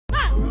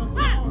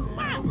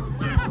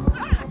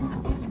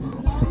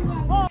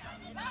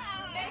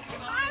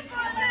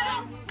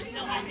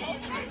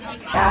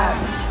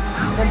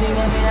You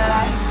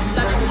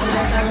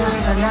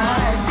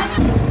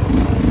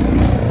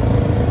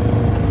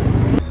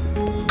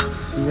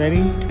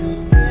ready?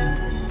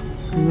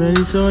 You ready,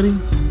 shorty?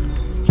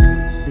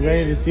 You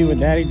ready to see what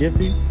daddy did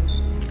for you?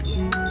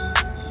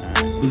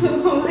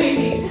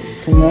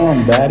 Come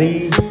on,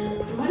 daddy.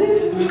 What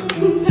is it at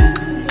the door?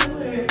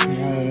 You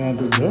have it at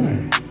the door.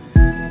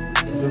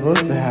 You're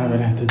supposed to have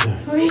it at the door.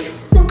 Wait.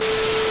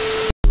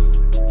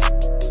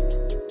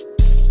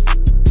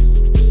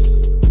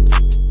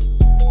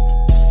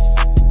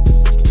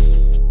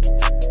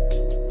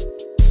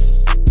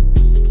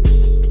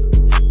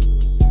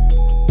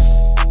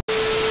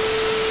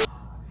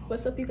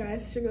 What's up, you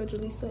guys? It's your girl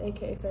Jaleesa,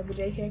 aka Forever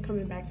J here,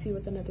 coming back to you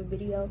with another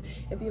video.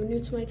 If you're new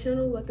to my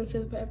channel, welcome to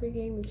the Forever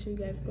Game. Make sure you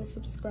guys go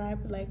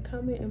subscribe, like,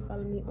 comment, and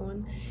follow me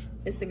on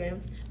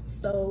Instagram.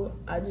 So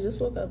I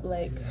just woke up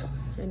like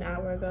an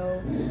hour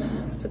ago,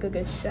 took a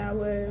good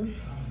shower,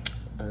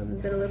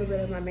 did a little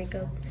bit of my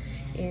makeup,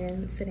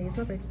 and today is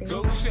my birthday.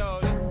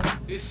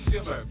 It's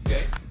your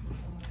birthday.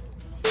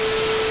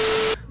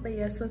 But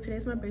yeah, so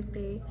today's my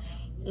birthday,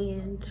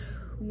 and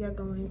we are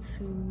going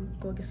to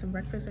go get some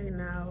breakfast right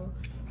now.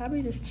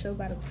 Probably just chill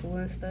by the pool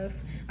and stuff.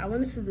 I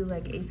wanted to do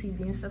like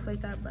ATV and stuff like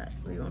that, but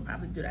we're gonna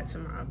probably do that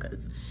tomorrow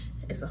because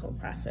it's a whole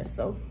process.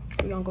 So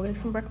we're gonna go get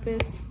some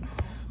breakfast.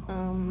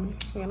 We're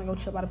gonna go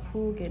chill by the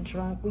pool, get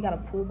drunk. We got a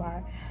pool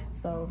bar,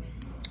 so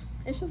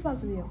it's just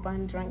about to be a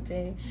fun drunk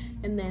day.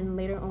 And then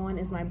later on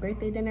is my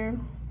birthday dinner,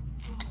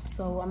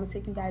 so I'm gonna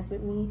take you guys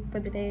with me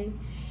for the day.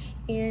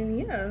 And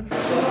yeah,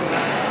 got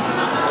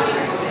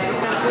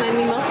some my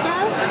mimosa.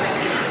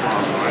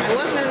 I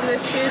wasn't gonna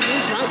let kids be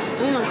drunk.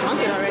 I'm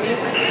drunk it already.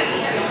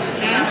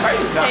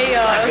 Hey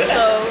y'all,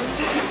 so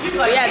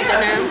we had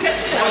dinner.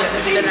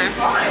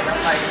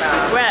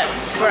 We're at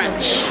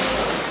brunch.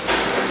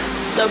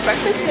 So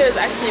breakfast here is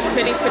actually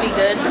pretty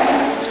good.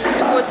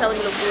 People were telling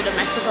me the food in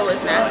Mexico was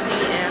nasty,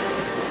 and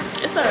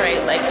it's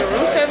alright. Like the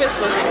room service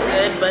wasn't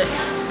good, but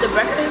the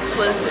breakfast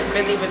was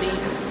really good.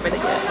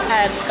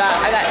 I got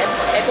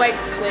egg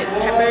whites with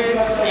peppers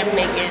and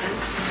bacon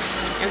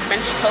and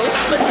French toast,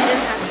 but they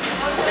didn't have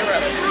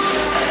syrup.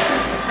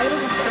 I don't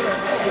have syrup.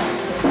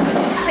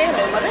 Say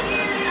hello, mother.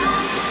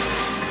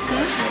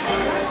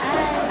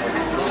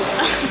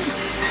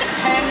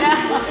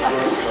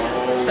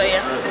 So yeah.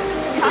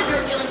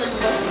 You're feeling the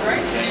most right.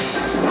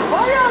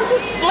 Why y'all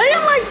just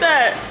slaying like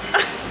that?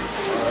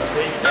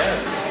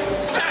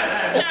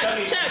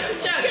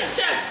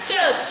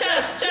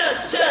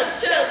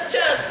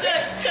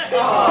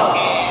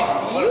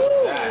 Oh, you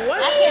what?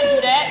 I can't do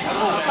that.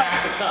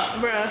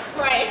 Bruh.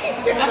 Right, she's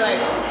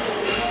like,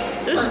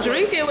 just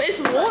drink it. It's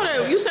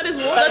water. You said it's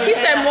water. Look, he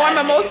said more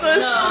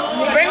mimosas.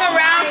 No. Bring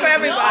around for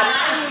everybody.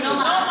 No,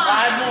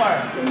 5 more.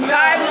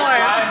 5 more.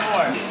 5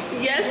 more.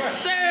 Yes,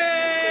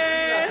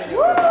 sir.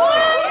 Woo!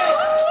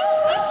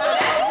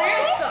 That's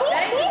real stuff.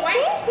 That ain't the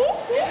white.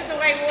 This is the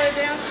white boy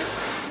down.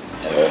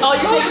 Oh,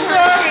 you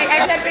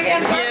take that big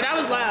ass? Yeah, that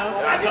was loud.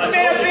 I just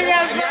made a big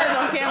ass bird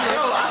on camera.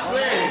 Yo, I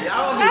swear,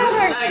 y'all be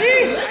just like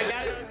this.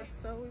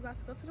 So we about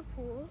to go to the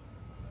pool.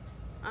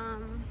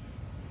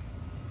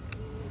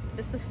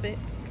 It's the fit.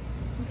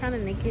 I'm kind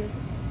of naked,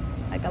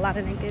 like a lot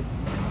of naked.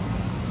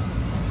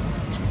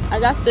 I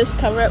got this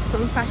cover up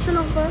from Fashion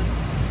Nova,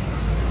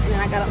 and then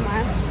I got up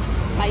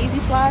my easy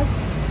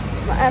slides,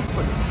 my ass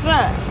looking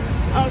fat.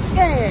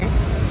 Okay,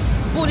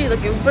 booty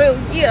looking real,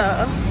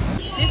 yeah.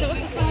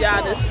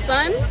 Yeah, the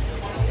sun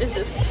is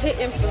just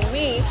hitting for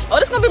me. Oh,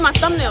 this is gonna be my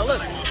thumbnail.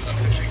 Look.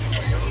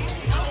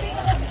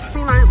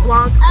 See my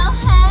vlog. Oh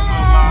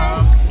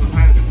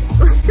hey.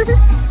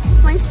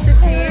 It's my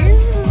sissy.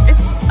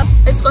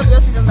 It's Scorpio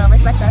season though.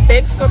 Respect us.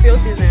 It's Scorpio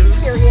season.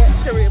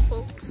 Period.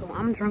 So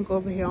I'm drunk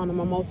over here on a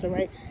mimosa,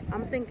 right?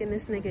 I'm thinking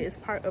this nigga is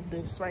part of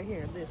this right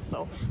here. This.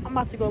 So I'm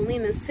about to go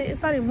lean and sit. It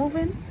started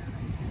moving.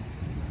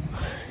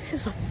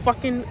 It's a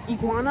fucking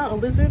iguana, a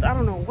lizard. I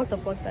don't know what the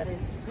fuck that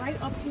is.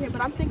 Right up here,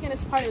 but I'm thinking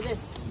it's part of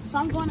this. So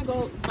I'm going to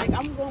go, like,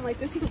 I'm going like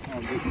this. He goes, oh,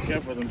 be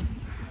careful with him.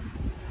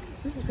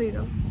 This is pretty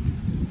dope.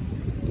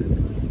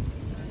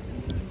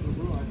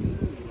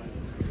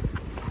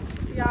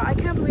 Y'all, I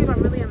can't believe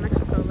I'm really in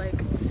Mexico.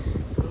 Like,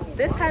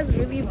 this has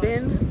really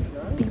been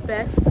the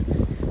best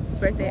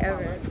birthday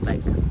ever.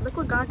 Like, look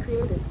what God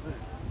created.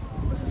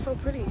 This is so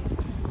pretty.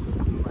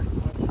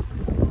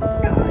 Guys,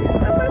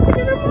 I'm about to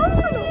get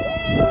emotional.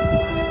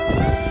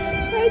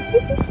 Like,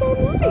 this is so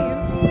nice. I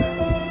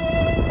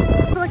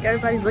feel like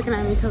everybody's looking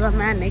at me because I'm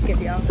mad naked,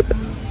 y'all.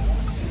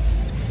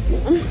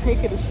 I'm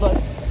naked as fuck.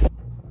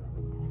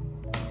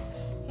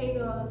 Hey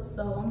y'all,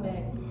 so I'm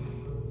back.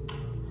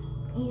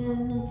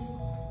 And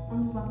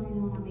I'm just about to be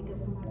doing my makeup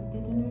for my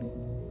birthday dinner.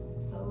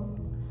 So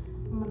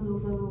I'm gonna do a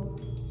little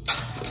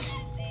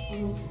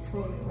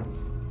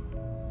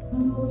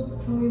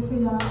tutorial for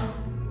y'all.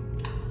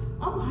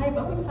 I'm hyped.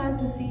 I'm excited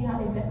to see how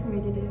they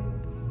decorated it.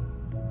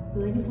 The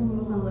lady told me it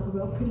was gonna look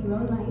real pretty, real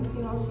nice.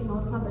 You know, she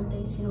knows it's my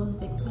birthday. She knows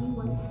big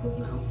 21. So,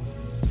 you know,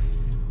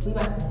 we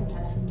about to see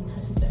how she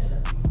set it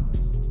up.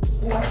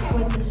 Well, I can't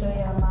wait to show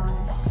y'all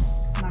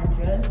my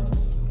dress.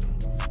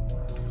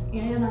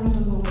 And I'm not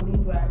even gonna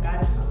believe where I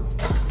got it from.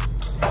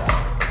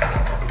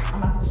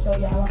 show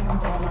y'all what I'm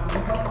going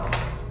on.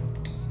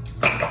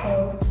 So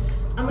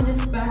I'm gonna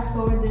just fast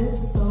forward this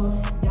so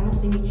y'all can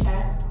see me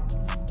chat.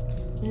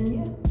 And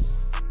yeah.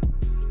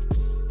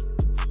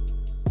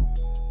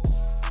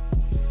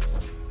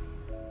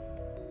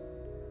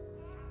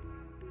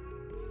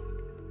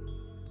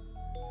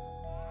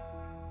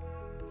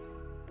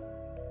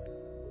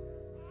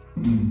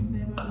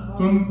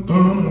 Dun,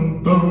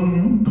 dun, dun,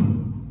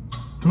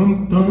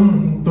 dun, dun,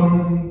 dun,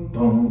 dun, dun,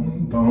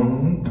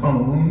 dun,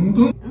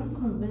 dun. I'm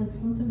convinced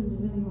something is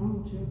really wrong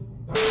with you.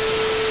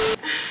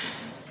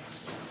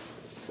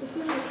 So this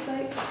looks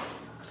like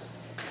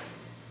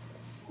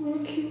real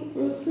cute,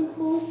 real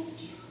simple,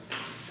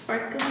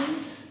 sparkling.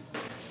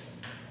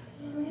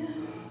 Yeah.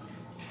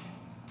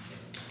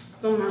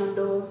 Don't mind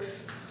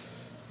dogs.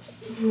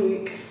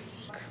 Weak.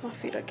 My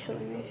feet are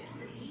killing me.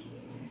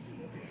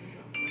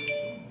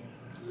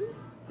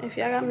 If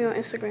y'all got me on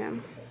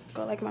Instagram,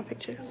 go like my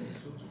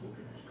pictures.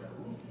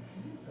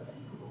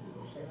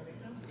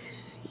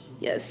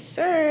 Yes,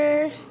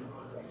 sir.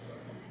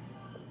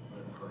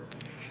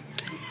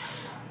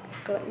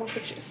 Go like my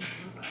pictures.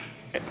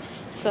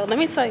 So let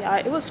me tell y'all,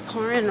 it was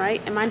pouring,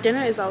 right? And my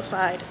dinner is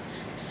outside.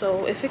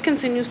 So if it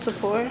continues to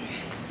pour,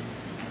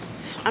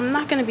 I'm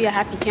not gonna be a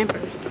happy camper.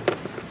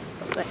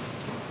 Like,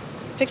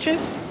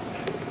 pictures?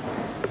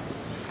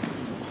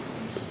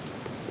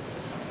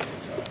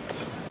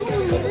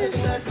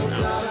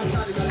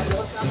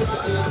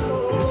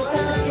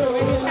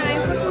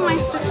 Guys, look what my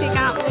sissy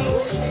got me.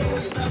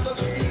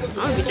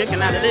 I'm gonna be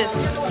drinking out of this.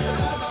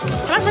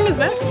 Can I bring this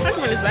back? I can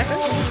bring this back.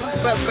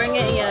 But bring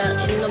it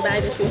in the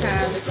bag that you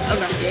have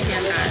over your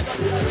hand hat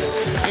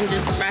and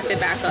just wrap it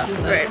back up.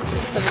 Right.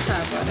 To the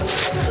top.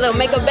 A little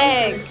makeup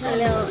bag. A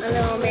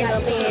little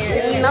makeup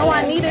bag. You know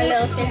I need it. A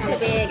little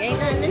fancy bag. Ain't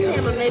nothing in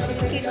there, but maybe if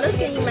you keep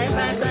looking, you might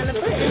find something to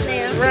put in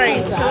there.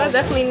 Right. So I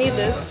definitely need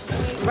this.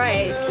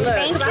 Right. Look.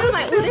 Thank you. I was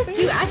like, ooh, this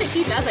cute. I should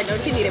keep that. I was like,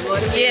 don't you need it more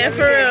than me? Yeah,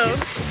 for real.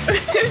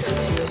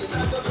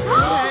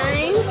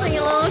 Nice. So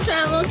your little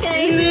travel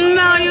case.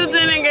 No, you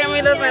didn't give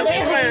me the 50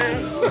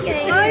 cents.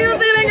 Okay. No, you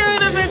didn't give me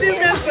the 50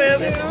 cents.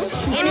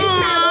 And it's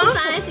travel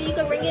size, so you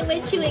can bring it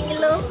with you in your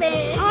little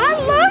bag. I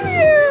love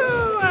you.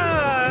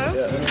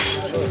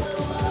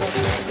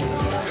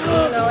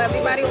 You know,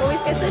 everybody always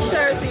gets a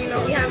shirt, so you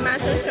know we have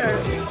matching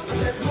shirts.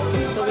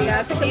 So we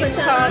gotta take a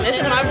picture.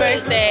 It's my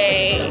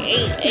birthday.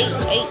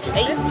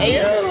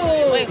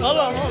 8/8/8/8. Wait, hold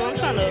on. I'm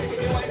trying to.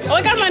 Oh,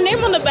 I got my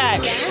name on the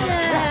back.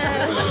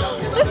 Yeah.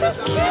 This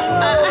is cute.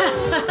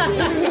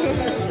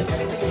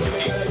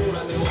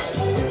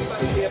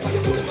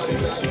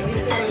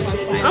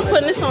 I'm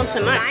putting this on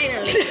tonight.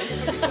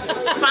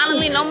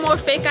 Finally, no more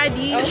fake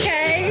IDs.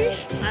 Okay.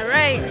 All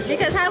right.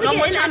 Because how we no get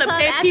more in trying that to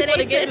club pay after people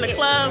they to get in took the it?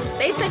 club.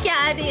 They took your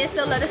ID and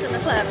still let us in the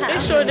club. How? They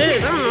sure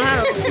did. I don't know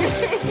how.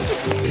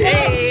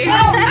 Hey.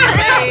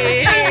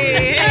 Hey.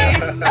 Hey. Hey.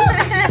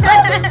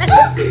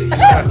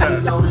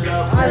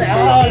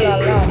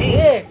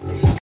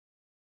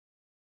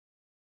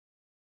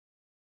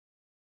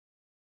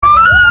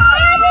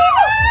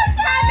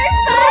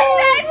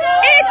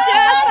 It's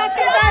your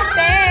fucking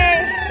birthday.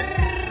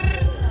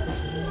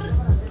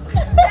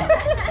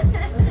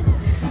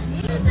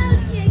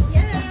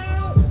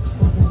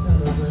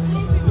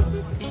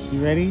 You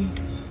ready?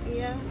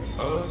 Yeah.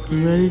 You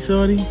ready,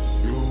 shorty?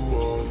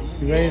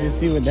 You ready to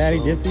see what daddy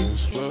did for you?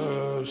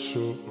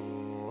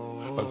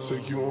 I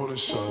take you on a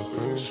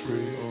shopping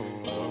spree,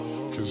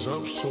 cause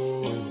I'm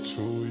so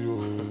into you.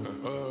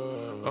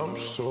 I'm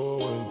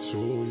so into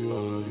you.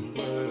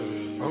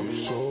 I'm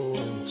so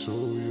into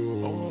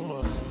you.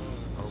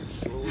 I'm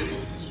so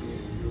into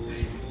you.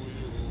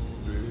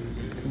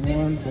 Come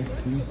on,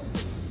 sexy.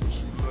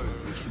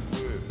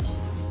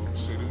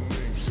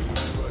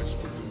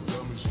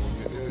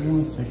 Come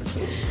on,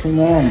 sexy. Come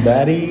on,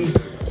 daddy.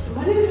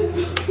 What did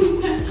you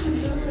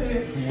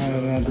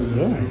have it at the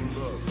door.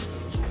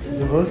 You're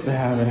supposed to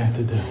have it at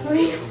the door.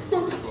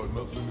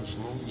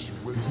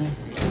 Okay.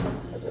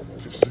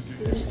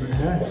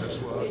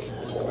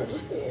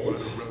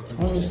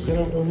 I'll just get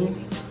up a little.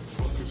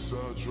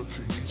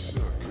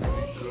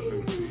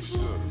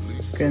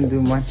 Couldn't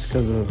do much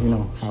because of,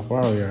 how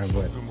far we are,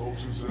 but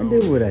I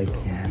did what I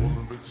can.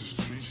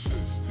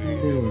 I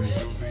did what I can.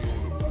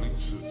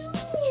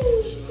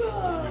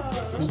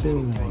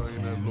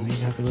 We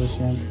got a little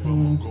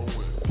champagne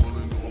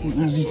and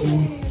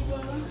everything.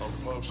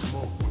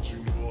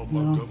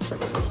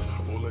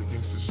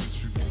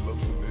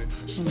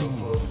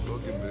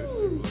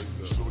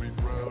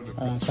 I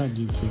try to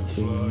do quick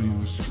too,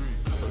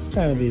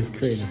 Try to be as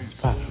creative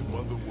as possible.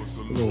 A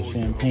little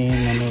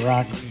champagne on the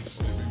rocks.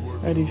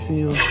 Ready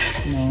feels, I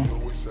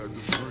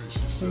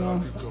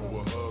love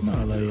you,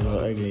 little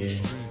ugly ass.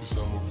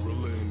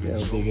 Yeah,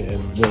 big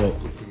ass bullet.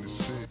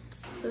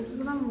 So this is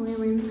what I'm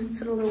wearing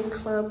to the little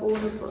club or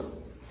whatever.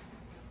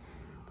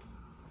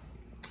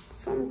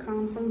 Something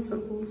calm, something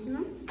simple,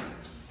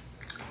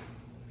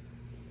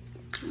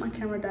 My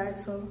camera died,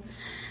 so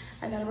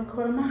I gotta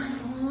record on my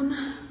phone.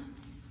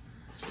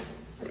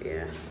 But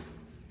yeah.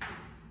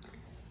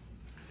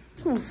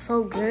 This smells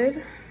so good.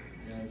 Yeah,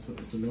 that's what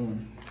it's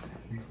doing.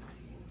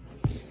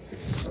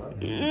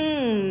 I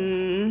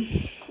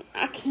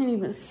can't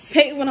even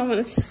say what I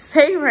want to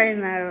say right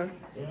now.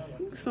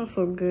 It smells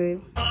so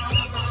good.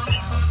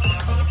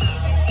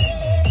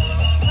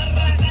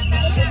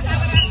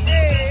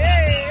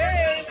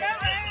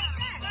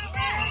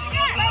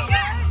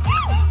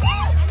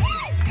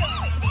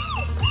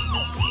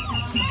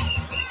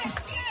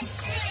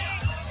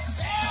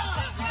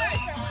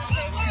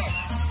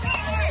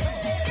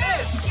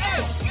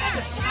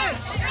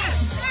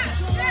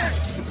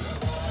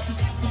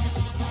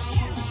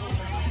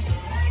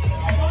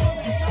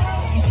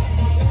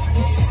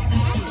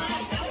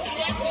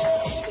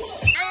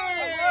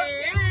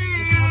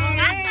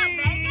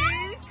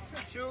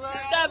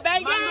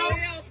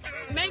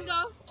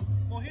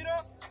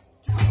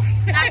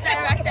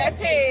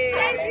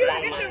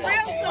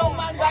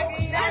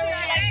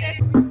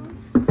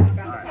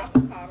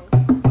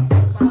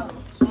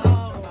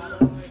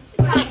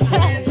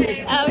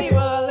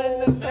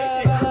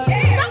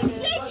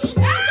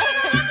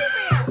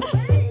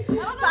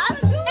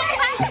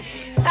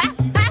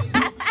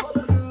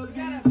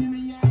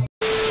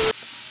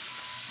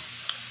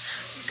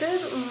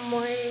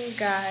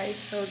 Guys,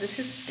 so this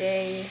is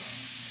day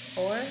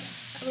 4, I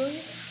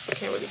believe. I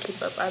can't really keep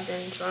up. I've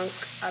been drunk.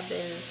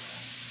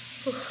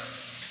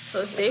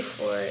 So it's day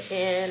 4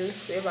 and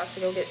we're about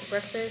to go get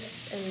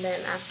breakfast, and then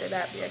after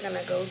that we are gonna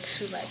go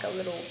to like a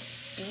little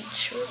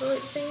beach resort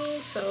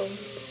thingy, so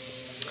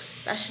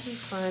that should be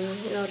fun.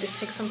 You know, just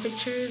take some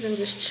pictures and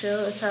just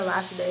chill. It's our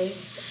last day,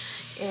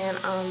 and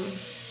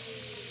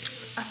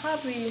I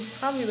probably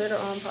later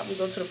on probably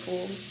go to the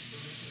pool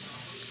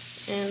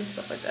and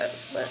stuff like that.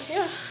 But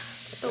yeah,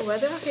 the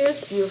weather out here is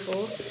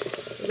beautiful.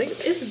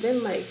 It's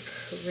been like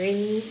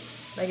rainy.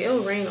 Like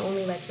it'll rain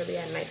only like really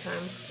at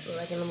nighttime. So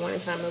like in the morning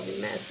time it'll be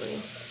mad sunny.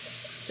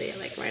 So yeah,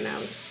 like right now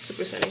it's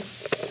super sunny.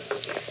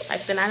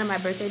 Like the night of my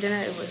birthday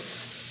dinner, it was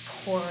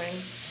pouring.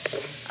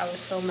 I was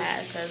so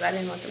mad because I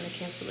didn't want them to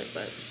cancel it,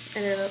 but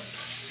it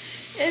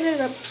ended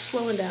up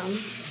slowing down.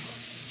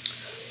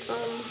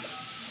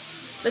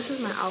 This is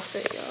my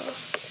outfit, y'all.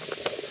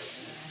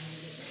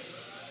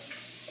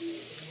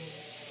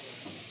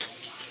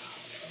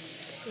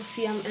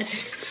 See, I'm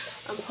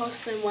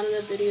posting one of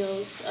the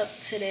videos up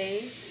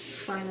today,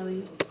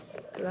 finally,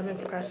 because I've been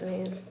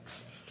procrastinating.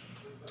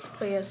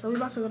 But yeah, so we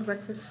about to go to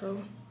breakfast,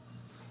 so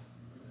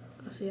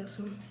I'll see y'all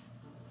soon.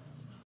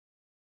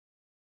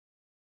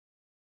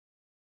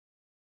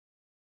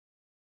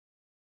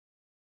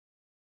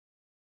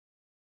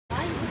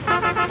 Which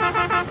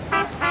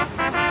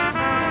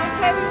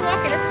way we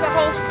walking? This is a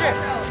whole strip.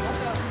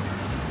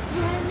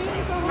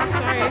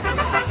 Sorry.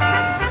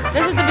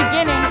 This is the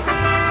beginning.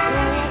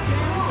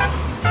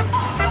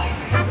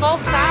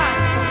 Both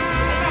sides.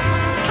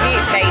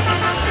 Get baby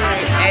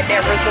at that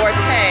resort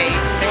tag.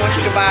 They want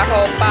you to buy a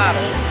whole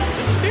bottle.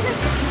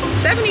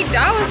 $70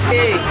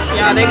 big.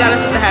 Y'all, they got us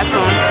with the hats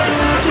on.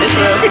 It's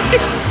real.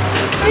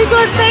 He's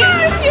gonna take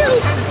you.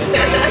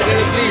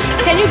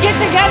 Can you get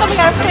together? We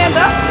gotta stand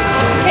up.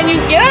 Can you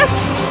get us?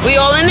 We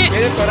all in it?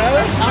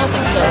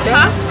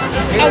 Huh?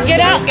 Oh, get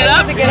up. Get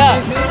up. Get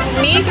up.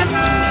 Me?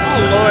 Oh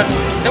Lord.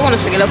 They want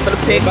us to get up for the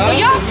pig. Hold on,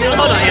 y'all.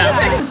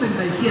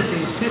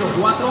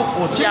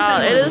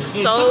 Y'all, it is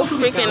so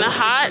freaking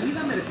hot.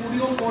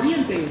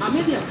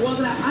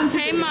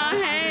 Hey, Ma,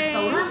 hey.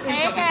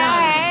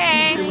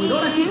 Hey.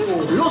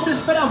 Los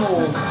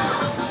esperamos.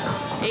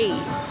 Hey.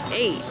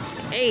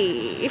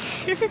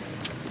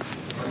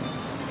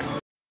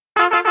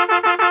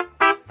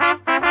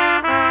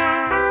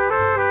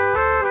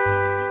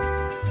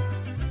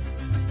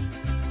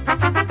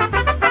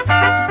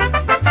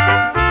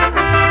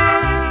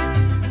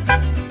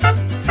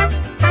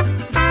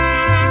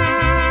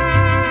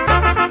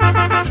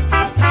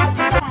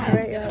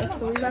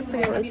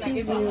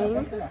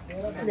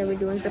 And then we're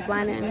doing zip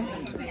lining. And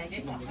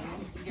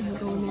we're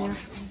going there.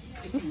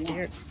 I'm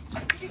scared.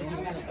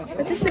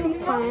 But this should be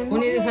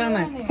fun. Hey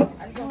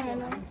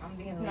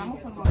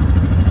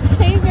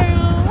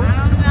girl. I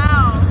don't know.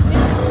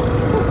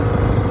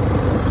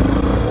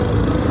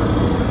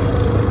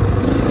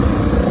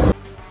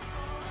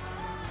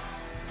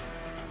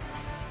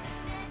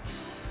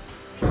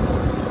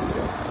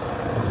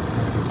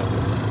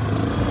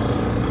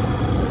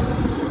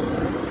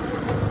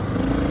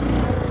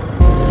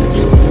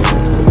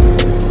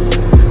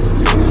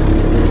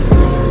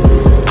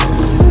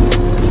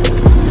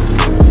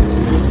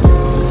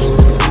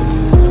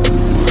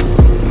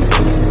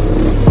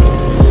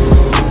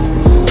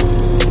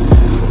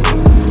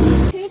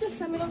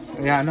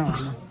 Yeah, I know.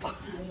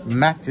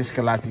 Mac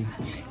Discalati.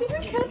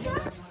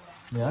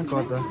 Yeah, I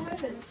caught that.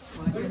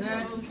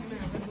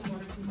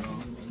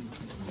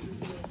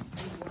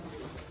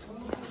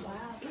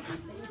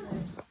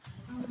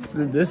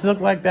 Did this look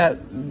like that?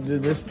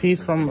 Did this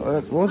piece from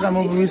what was that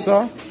movie we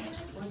saw?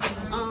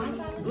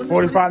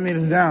 45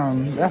 meters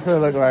down. That's what it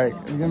looked like.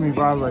 It's giving me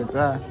vibes like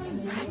that.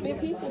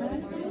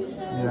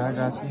 Yeah, I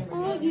got you.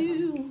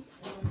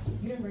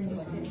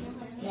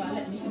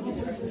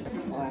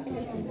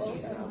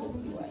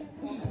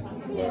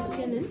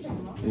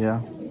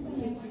 Yeah.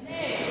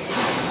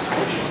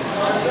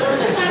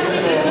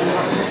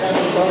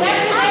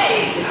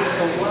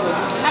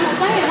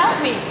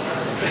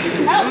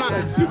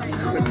 It's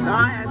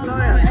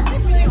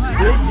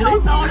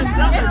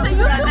the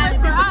YouTubers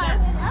for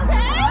us.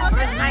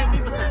 Okay.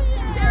 90%.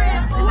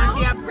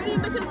 Pretty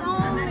bitches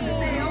only.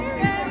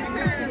 Okay.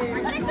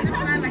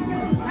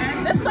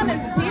 This one is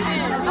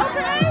beating.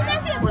 Okay, that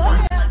shit boy.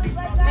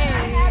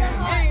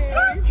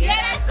 Yeah,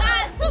 that's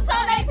us.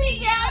 2-tone AP,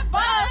 yeah,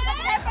 buzz.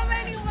 Okay, from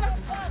anyone.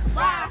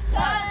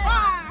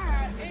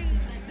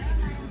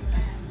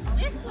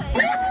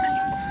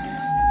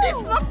 She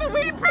smoked the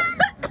weed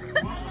permit.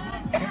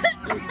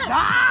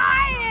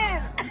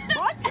 Dying.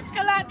 Boy, she's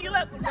you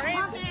look crazy.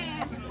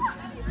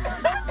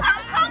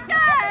 Punk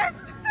ass.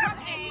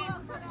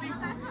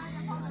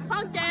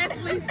 Punk ass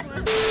Lisa.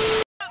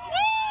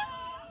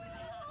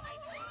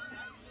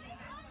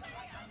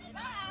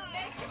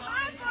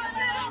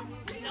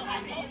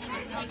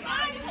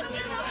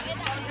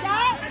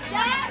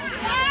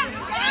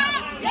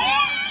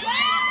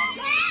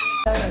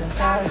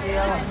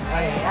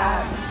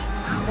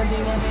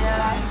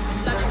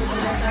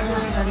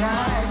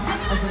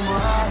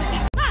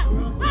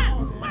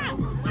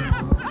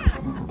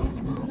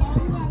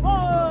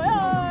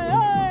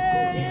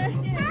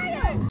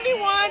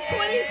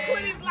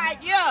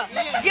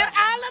 Get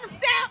all them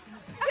stamps,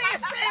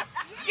 sis.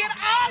 Get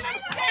all them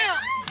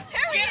stamps.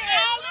 Get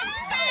all them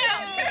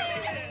stamps.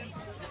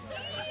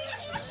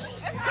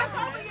 Let's go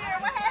over here.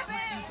 What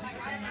happened?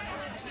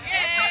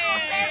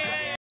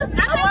 Yeah.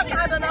 I want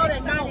y'all to know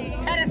that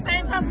have the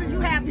same confidence you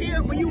have here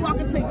when you walk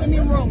into any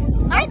room.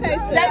 Okay.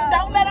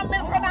 Don't let them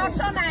mispronounce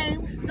your name.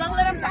 Don't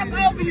let them talk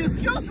over you.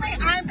 Excuse me,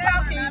 I'm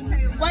talking.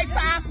 Wait till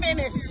I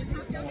finish.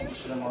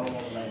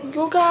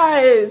 You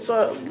guys,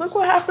 look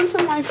what happened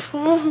to my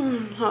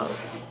phone.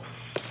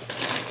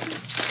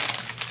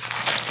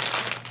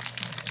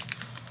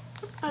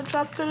 I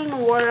dropped it in the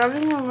water. I don't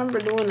even remember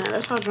doing that.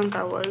 That's how drunk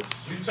I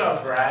was. You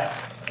tough, right?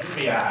 You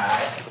be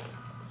alright.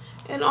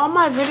 And all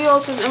my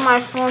videos is in my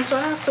phone, so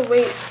I have to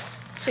wait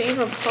to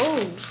even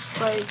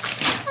post. Like,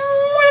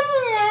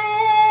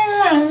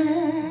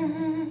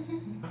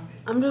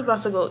 I'm just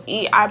about to go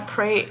eat. I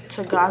pray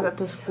to God that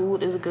this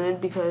food is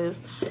good because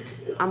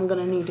I'm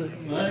gonna need it.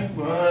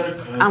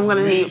 I'm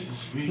gonna need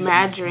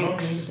mad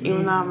drinks,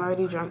 even though I'm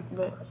already drunk,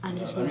 but I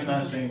just need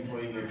something.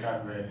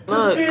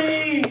 Look.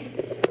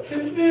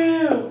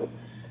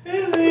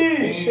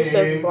 She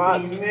said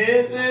blocked.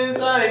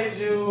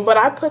 But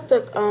I put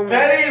the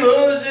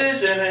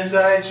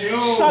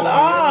shut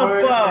up.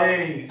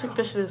 I think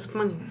this shit is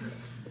funny.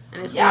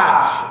 And it's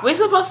not. We're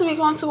supposed to be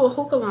going to a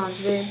hookah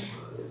lounge, babe.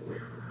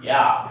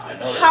 Yeah, I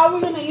know that. How are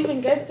we gonna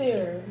even get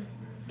there?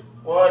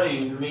 What do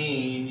you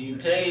mean? You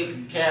take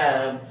a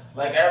cab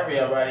like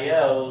everybody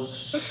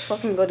else. Let's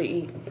fucking go to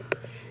eat.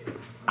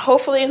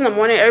 Hopefully in the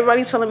morning,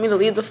 everybody telling me to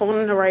leave the phone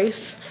in the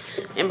rice.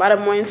 And by the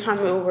morning time,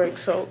 it will work.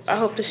 So I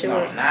hope this shit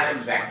works. Not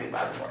exactly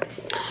by the morning.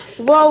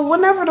 Well,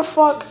 whenever the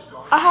fuck,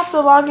 I have to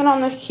log in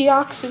on the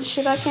kiosks and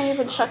shit. I can't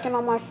even check in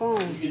on my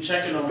phone. You can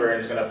check your number and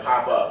it's going to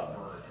pop up.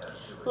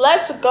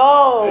 Let's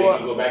go. Or you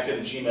can go back to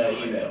the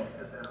Gmail email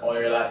on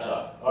your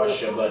laptop. Or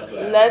your blood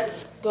class.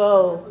 Let's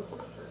go.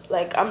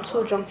 Like, I'm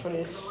too drunk for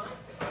this.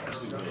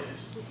 Let's do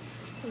this.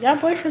 Y'all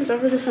boyfriends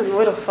ever just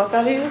annoy the fuck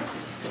out of you?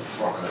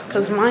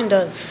 Because mine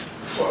does.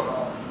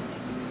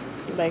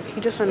 Like,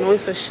 he just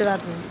annoys the shit out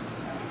of me.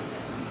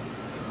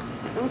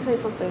 Let me tell you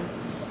something.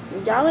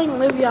 Y'all ain't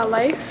live y'all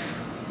life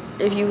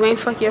if you ain't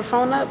fuck your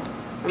phone up.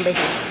 I'm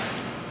baking.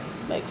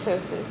 Like,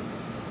 seriously.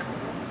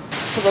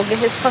 To go get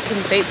his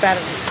fucking vape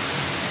battery.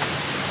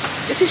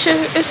 Is he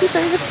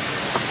serious?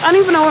 I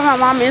don't even know where my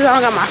mom is. I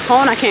don't got my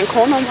phone. I can't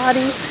call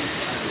nobody.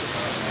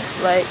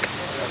 Like,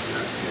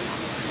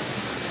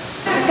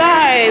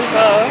 guys,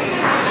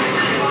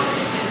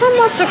 I'm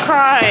about to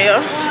cry.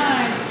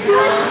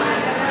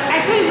 I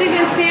told you leave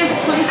in Sam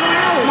for 24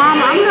 hours. Mom,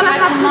 I'm gonna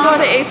have to go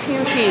to AT&T.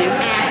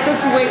 After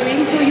to wait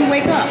until you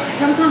wake up.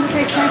 Sometimes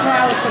it takes 24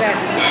 hours for that.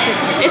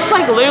 It's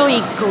like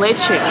literally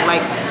glitching,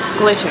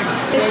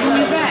 Yeah, you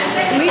need that.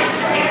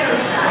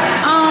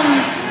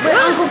 With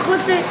Uncle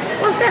Clifford,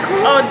 what's that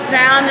called? Oh,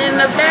 down in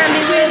the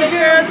valley where the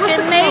girls get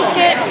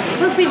naked.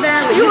 Pussy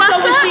Valley. You saw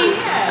when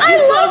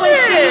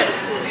she?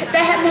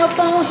 That happened to her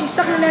phone. She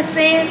stuck in that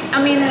sand.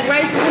 I mean,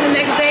 rice until the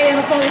next day, and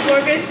her phone was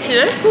working. She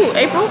did? Who?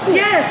 April?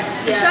 Yes.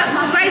 Yeah.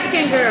 My light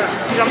skinned girl.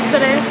 Drunk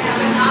today?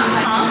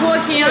 Poor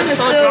Kiana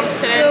so drunk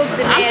today.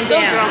 I'm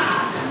still drunk.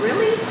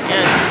 Really?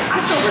 Yes. I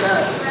sobered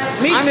up.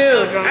 Me I'm too.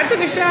 still drunk. I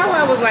took a shower.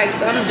 I was like,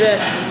 I'm done.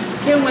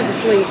 Kim went to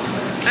sleep.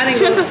 I didn't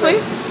She go went to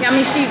sleep? Yeah, I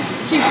mean, she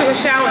took a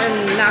shower and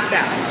knocked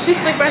out. She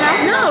sleep right now?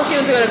 No, she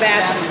went to go to the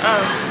bathroom.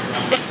 Oh.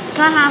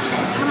 Can I have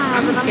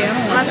it?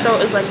 My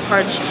throat is like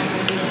parched.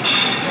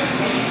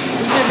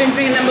 You've been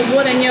drinking number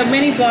water in your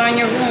mini bar in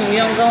your room.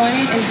 You don't go in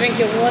it and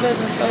drink your waters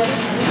and soda.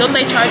 Don't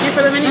they charge you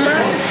for the mini bar?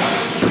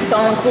 It's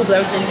all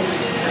inclusive everything.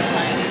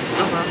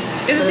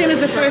 It's the same as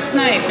the first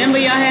night. Remember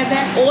y'all had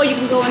that? Or you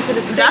can go into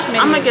the steak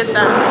menu. I'm gonna get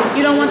that.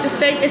 You don't want the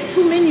steak? It's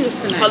 2 menus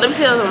tonight. Oh, let me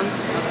see the other one.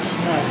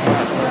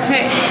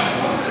 Hey.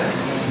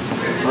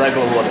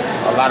 Regular water,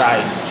 a lot of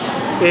ice.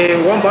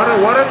 And 1 bottle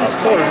of water is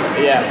cold.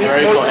 Yeah,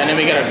 very cold. And then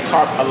we get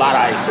a lot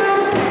of ice.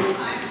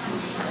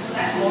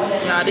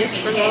 Y'all, these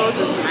spring rolls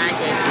is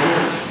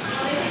mad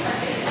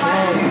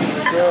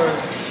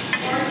good.